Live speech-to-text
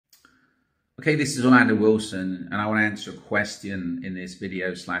Okay, this is Orlando Wilson, and I want to answer a question in this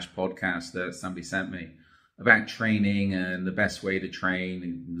video slash podcast that somebody sent me about training and the best way to train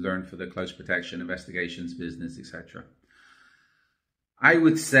and learn for the close protection, investigations, business, etc. I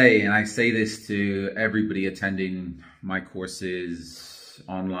would say, and I say this to everybody attending my courses,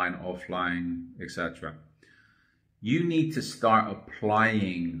 online, offline, etc. You need to start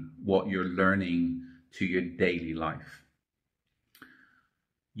applying what you're learning to your daily life.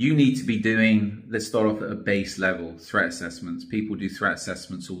 You need to be doing, let's start off at a base level, threat assessments. People do threat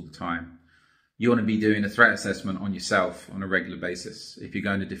assessments all the time. You want to be doing a threat assessment on yourself on a regular basis. If you're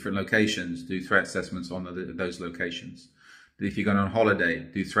going to different locations, do threat assessments on those locations. If you're going on holiday,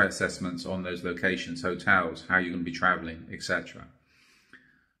 do threat assessments on those locations, hotels, how you're going to be traveling, etc.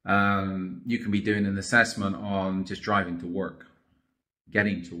 You can be doing an assessment on just driving to work,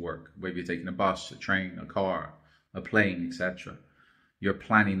 getting to work, whether you're taking a bus, a train, a car, a plane, etc. You're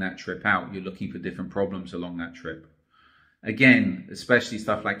planning that trip out. You're looking for different problems along that trip. Again, especially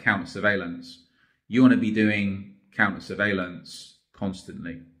stuff like counter surveillance. You want to be doing counter surveillance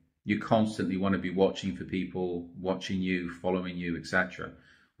constantly. You constantly want to be watching for people, watching you, following you, etc.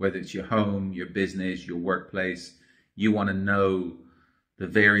 Whether it's your home, your business, your workplace, you want to know the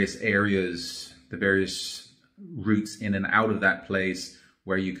various areas, the various routes in and out of that place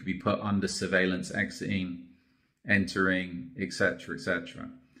where you could be put under surveillance, exiting, entering, etc., etc.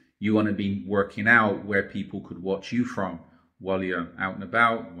 You want to be working out where people could watch you from while you're out and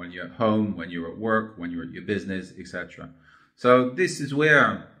about, when you're at home, when you're at work, when you're at your business, etc. So this is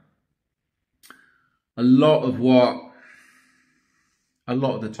where a lot of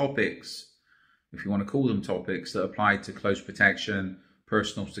the topics, if you want to call them topics, that apply to close protection,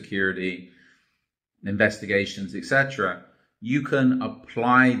 personal security, investigations, etc., you can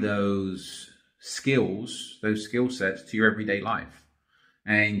apply those skills, those skill sets to your everyday life,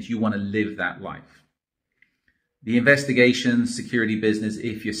 and you want to live that life. The investigation, security business,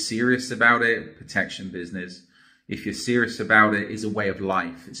 if you're serious about it, protection business, if you're serious about it, is a way of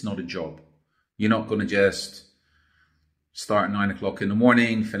life. It's not a job. You're not going to just start at 9 o'clock in the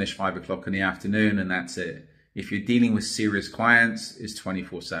morning, finish 5 o'clock in the afternoon, and that's it. If you're dealing with serious clients, it's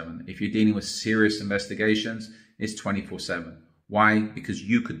 24/7. If you're dealing with serious investigations, it's 24/7. Why? Because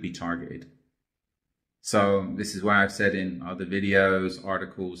you could be targeted. So this is why I've said in other videos,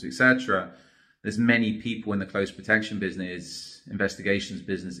 articles, etc., there's many people in the close protection business, investigations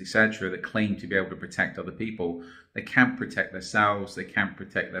business, etc., that claim to be able to protect other people. They can't protect themselves, they can't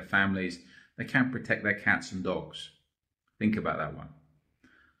protect their families, they can't protect their cats and dogs. Think about that one.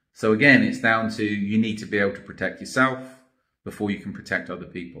 So again, it's down to you need to be able to protect yourself before you can protect other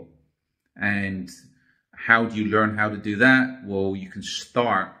people. And how do you learn how to do that? Well, you can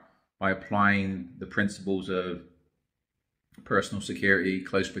start by applying the principles of personal security,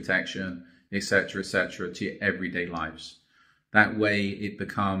 close protection, etc., to your everyday lives. That way it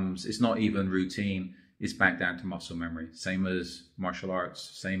becomes, it's not even routine, it's back down to muscle memory. Same as martial arts,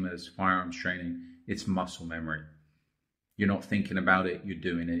 same as firearms training, it's muscle memory. You're not thinking about it, you're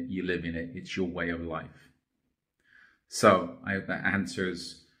doing it, you're living it, it's your way of life. So I hope that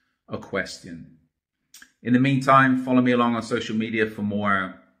answers a question. In the meantime, follow me along on social media for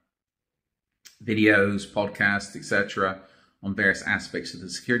more videos, podcasts, etc. on various aspects of the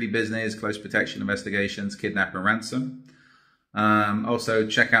security business, close protection, investigations, kidnap and ransom. Also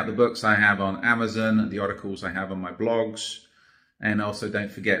check out the books I have on Amazon, the articles I have on my blogs, and also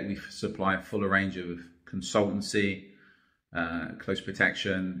don't forget we supply a fuller range of consultancy, close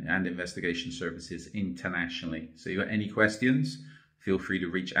protection and investigation services internationally. So if you got any questions, feel free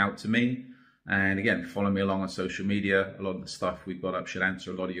to reach out to me. And again, follow me along on social media. A lot of the stuff we've got up should answer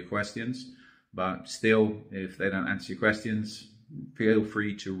a lot of your questions. But still, if they don't answer your questions, feel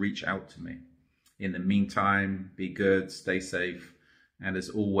free to reach out to me. In the meantime, be good, stay safe, and as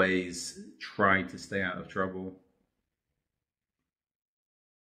always, try to stay out of trouble.